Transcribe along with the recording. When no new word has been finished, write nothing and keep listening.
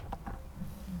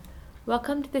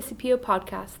Welcome to the CEPEO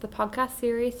podcast, the podcast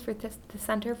series for the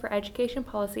Center for Education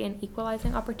Policy and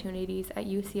Equalising Opportunities at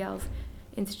UCL's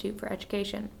Institute for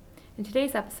Education. In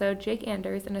today's episode, Jake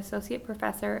Anders, an associate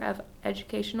professor of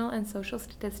educational and social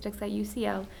statistics at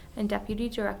UCL and deputy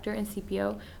director in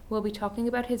CEPEO, will be talking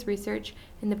about his research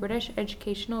in the British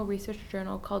educational research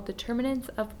journal called Determinants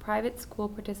of Private School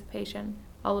Participation,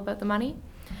 all about the money.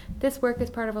 This work is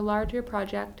part of a larger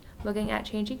project looking at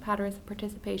changing patterns of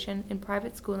participation in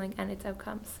private schooling and its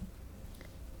outcomes.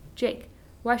 Jake,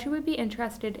 why should we be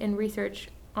interested in research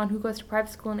on who goes to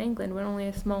private school in England when only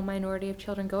a small minority of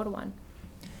children go to one?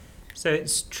 So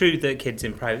it's true that kids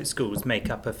in private schools make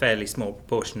up a fairly small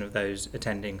proportion of those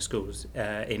attending schools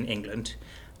in England,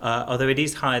 although it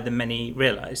is higher than many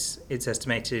realise. It's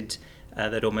estimated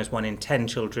that almost 1 in 10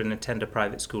 children attend a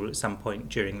private school at some point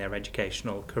during their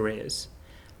educational careers.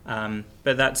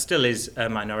 But that still is a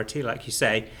minority, like you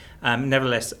say.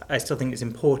 Nevertheless, I still think it's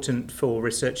important for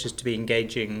researchers to be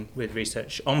engaging with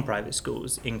research on private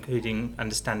schools, including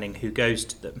understanding who goes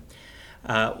to them.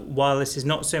 While this is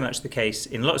not so much the case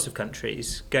in lots of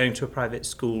countries, going to a private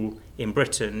school in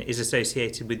Britain is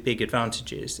associated with big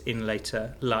advantages in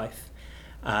later life.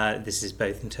 This is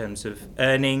both in terms of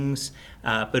earnings,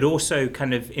 but also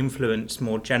kind of influence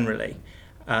more generally.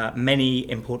 Many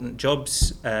important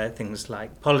jobs, things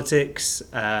like politics,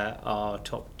 our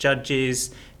top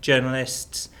judges,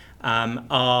 journalists,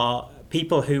 are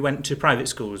people who went to private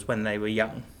schools when they were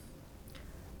young.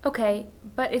 Okay,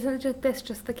 but isn't this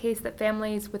just the case that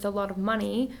families with a lot of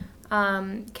money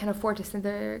can afford to send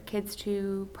their kids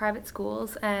to private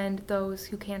schools and those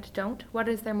who can't don't? What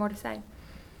is there more to say?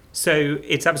 So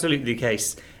it's absolutely the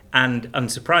case, and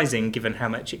unsurprising given how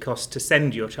much it costs to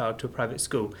send your child to a private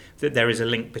school, that there is a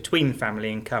link between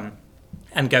family income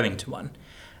and going to one.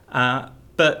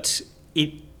 But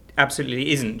it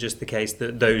absolutely isn't just the case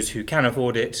that those who can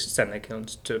afford it send their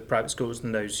kids to private schools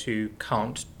and those who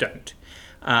can't don't.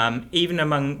 Even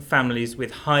among families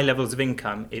with high levels of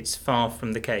income, it's far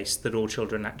from the case that all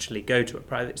children actually go to a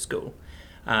private school.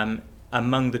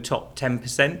 Among the top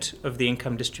 10% of the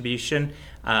income distribution,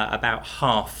 about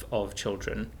half of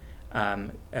children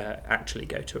actually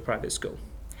go to a private school.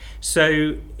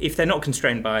 So if they're not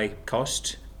constrained by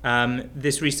cost,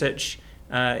 this research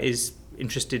is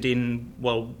interested in,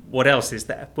 well, what else is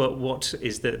there? What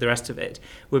is the rest of it?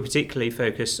 We're particularly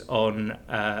focused on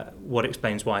what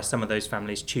explains why some of those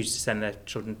families choose to send their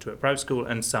children to a private school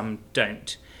and some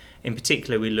don't. In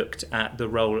particular, we looked at the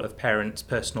role of parents'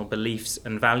 personal beliefs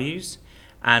and values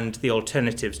and the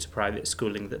alternatives to private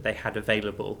schooling that they had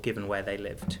available given where they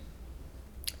lived.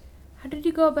 How did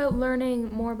you go about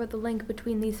learning more about the link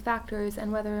between these factors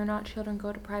and whether or not children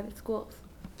go to private schools?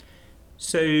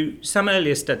 So some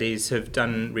earlier studies have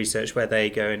done research where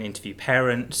they go and interview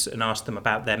parents and ask them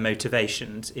about their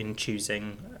motivations in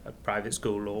choosing a private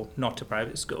school or not a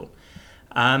private school.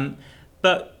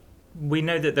 But we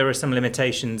know that there are some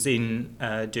limitations in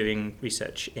doing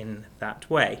research in that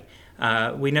way.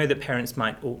 We know that parents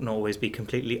might not always be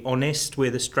completely honest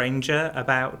with a stranger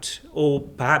about, or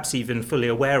perhaps even fully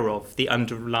aware of, the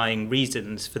underlying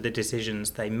reasons for the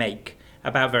decisions they make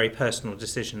about very personal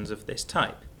decisions of this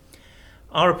type.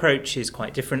 Our approach is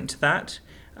quite different to that.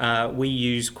 We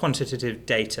use quantitative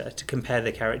data to compare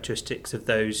the characteristics of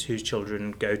those whose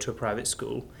children go to a private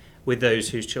school with those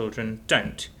whose children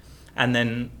don't. And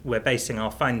then we're basing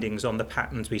our findings on the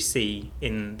patterns we see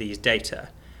in these data.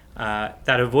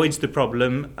 That avoids the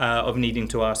problem of needing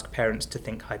to ask parents to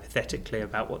think hypothetically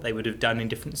about what they would have done in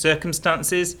different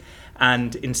circumstances,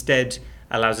 and instead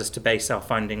allows us to base our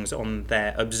findings on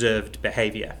their observed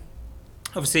behaviour.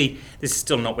 Obviously, this is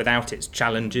still not without its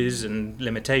challenges and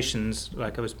limitations,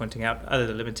 like I was pointing out,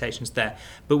 other limitations there,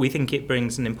 but we think it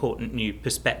brings an important new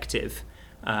perspective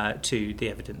to the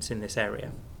evidence in this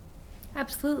area.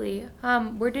 Absolutely.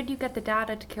 Where did you get the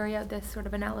data to carry out this sort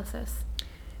of analysis?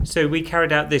 So we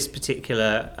carried out this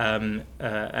particular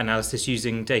analysis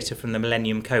using data from the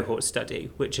Millennium Cohort Study,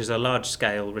 which is a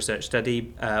large-scale research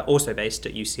study, also based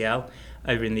at UCL,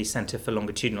 over in the Centre for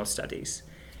Longitudinal Studies.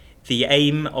 The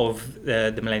aim of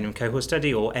the Millennium Cohort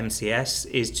Study, or MCS,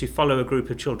 is to follow a group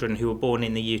of children who were born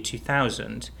in the year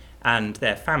 2000 and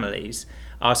their families,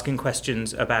 asking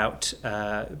questions about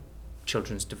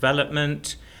children's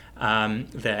development,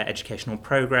 their educational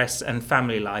progress, and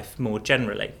family life more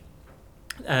generally.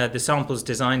 The sample is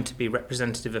designed to be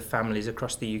representative of families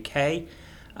across the UK,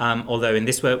 although in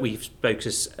this work we've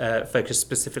focused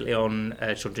specifically on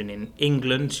children in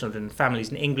England, children and families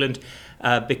in England,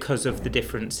 because of the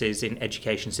differences in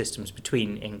education systems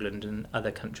between England and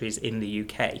other countries in the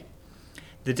UK.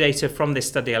 the data from this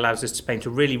study allows us to paint a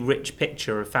really rich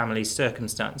picture of families'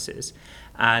 circumstances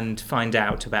and find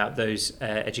out about those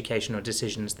educational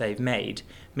decisions they've made,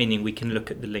 meaning we can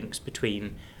look at the links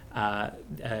between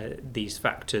these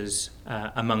factors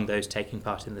among those taking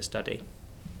part in the study.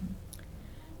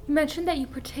 You mentioned that you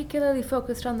particularly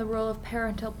focused on the role of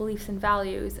parental beliefs and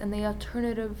values and the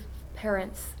alternatives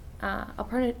parents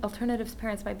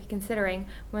might be considering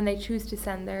when they choose to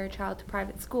send their child to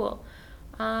private school.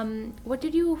 What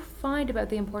did you find about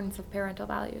the importance of parental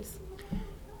values?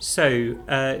 So,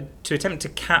 to attempt to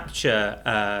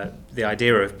capture the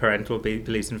idea of parental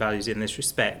beliefs and values in this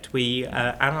respect, we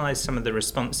analysed some of the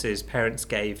responses parents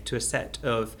gave to a set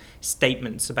of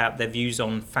statements about their views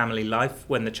on family life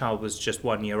when the child was just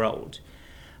 1 year old.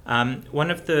 One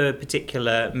of the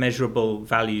particular measurable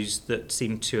values that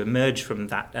seemed to emerge from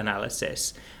that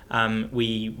analysis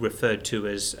we referred to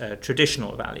as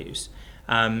traditional values.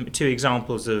 Two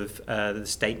examples of the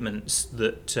statements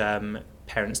that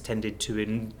parents tended to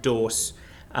endorse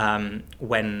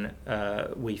when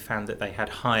we found that they had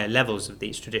higher levels of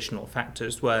these traditional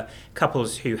factors were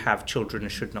couples who have children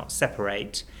should not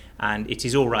separate, and it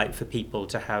is all right for people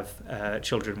to have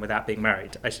children without being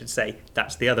married. I should say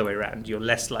that's the other way around. You're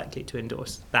less likely to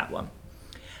endorse that one.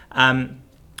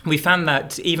 We found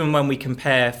that even when we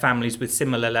compare families with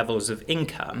similar levels of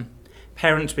income,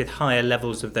 parents with higher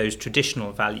levels of those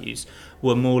traditional values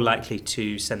were more likely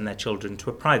to send their children to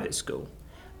a private school.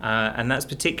 And that's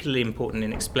particularly important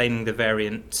in explaining the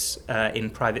variance in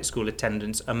private school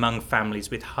attendance among families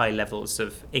with high levels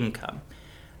of income.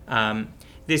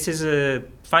 This is a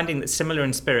finding that's similar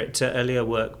in spirit to earlier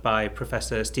work by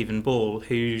Professor Stephen Ball,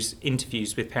 whose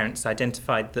interviews with parents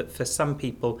identified that for some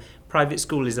people, private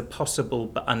school is a possible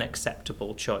but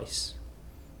unacceptable choice.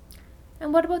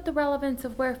 And what about the relevance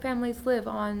of where families live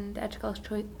on the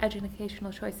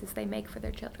educational choices they make for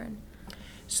their children?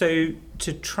 So,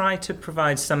 to try to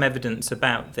provide some evidence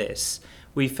about this,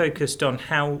 we focused on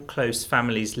how close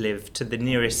families live to the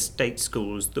nearest state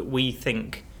schools that we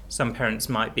think some parents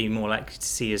might be more likely to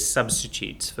see as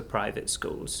substitutes for private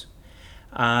schools.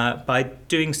 By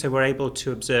doing so, we're able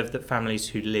to observe that families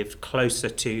who lived closer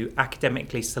to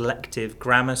academically selective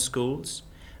grammar schools,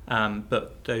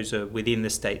 but those are within the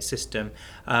state system,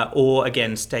 or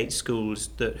again state schools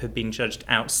that have been judged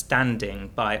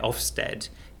outstanding by Ofsted,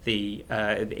 the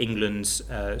England's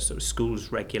sort of schools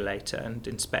regulator and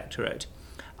inspectorate,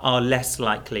 are less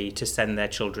likely to send their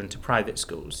children to private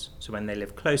schools. So when they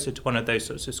live closer to one of those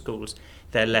sorts of schools,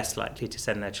 they're less likely to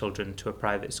send their children to a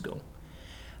private school.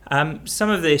 Some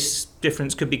of this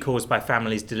difference could be caused by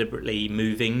families deliberately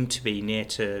moving to be near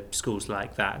to schools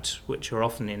like that, which are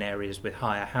often in areas with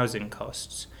higher housing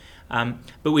costs.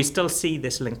 But we still see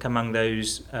this link among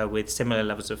those with similar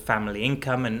levels of family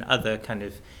income and other kind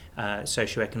of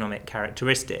socioeconomic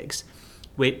characteristics,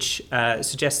 which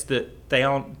suggests that they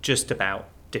aren't just about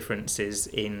differences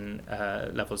in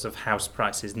levels of house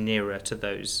prices nearer to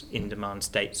those in-demand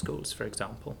state schools, for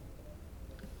example.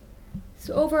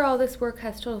 So overall, this work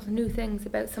has told us new things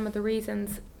about some of the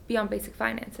reasons, beyond basic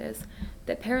finances,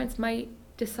 that parents might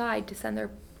decide to send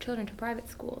their children to private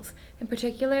schools. In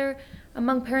particular,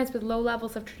 among parents with low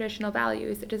levels of traditional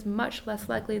values, it is much less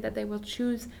likely that they will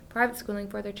choose private schooling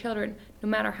for their children, no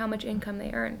matter how much income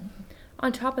they earn.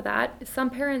 On top of that,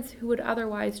 some parents who would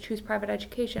otherwise choose private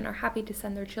education are happy to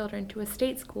send their children to a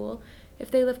state school if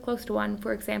they live close to one,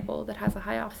 for example, that has a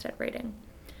high Ofsted rating.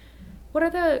 What are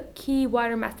the key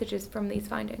wider messages from these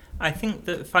findings? I think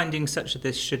that findings such as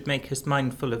this should make us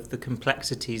mindful of the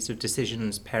complexities of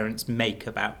decisions parents make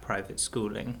about private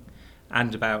schooling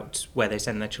and about where they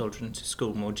send their children to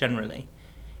school more generally.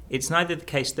 It's neither the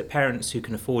case that parents who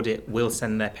can afford it will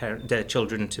send their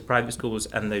children to private schools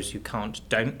and those who can't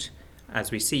don't, as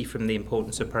we see from the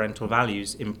importance of parental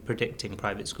values in predicting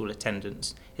private school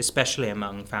attendance, especially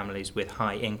among families with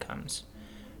high incomes.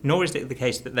 Nor is it the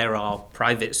case that there are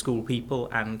private school people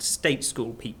and state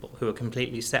school people who are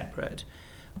completely separate.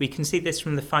 We can see this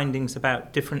from the findings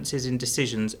about differences in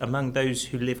decisions among those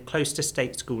who live close to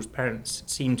state schools parents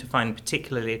seem to find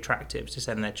particularly attractive to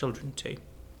send their children to.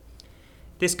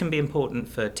 This can be important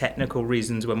for technical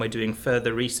reasons when we're doing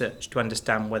further research to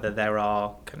understand whether there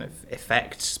are kind of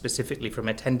effects specifically from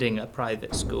attending a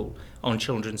private school on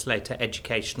children's later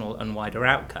educational and wider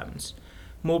outcomes.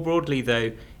 More broadly,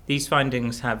 though, these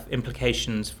findings have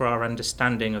implications for our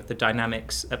understanding of the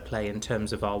dynamics at play in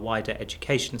terms of our wider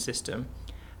education system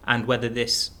and whether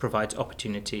this provides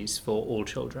opportunities for all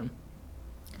children.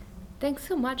 Thanks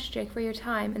so much, Jake, for your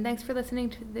time, and thanks for listening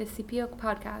to the CEPEO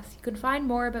podcast. You can find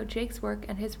more about Jake's work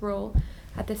and his role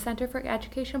at the Center for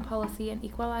Education Policy and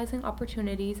Equalising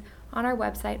Opportunities on our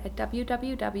website at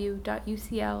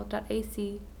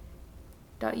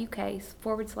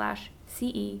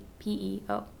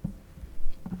www.ucl.ac.uk/CEPEO.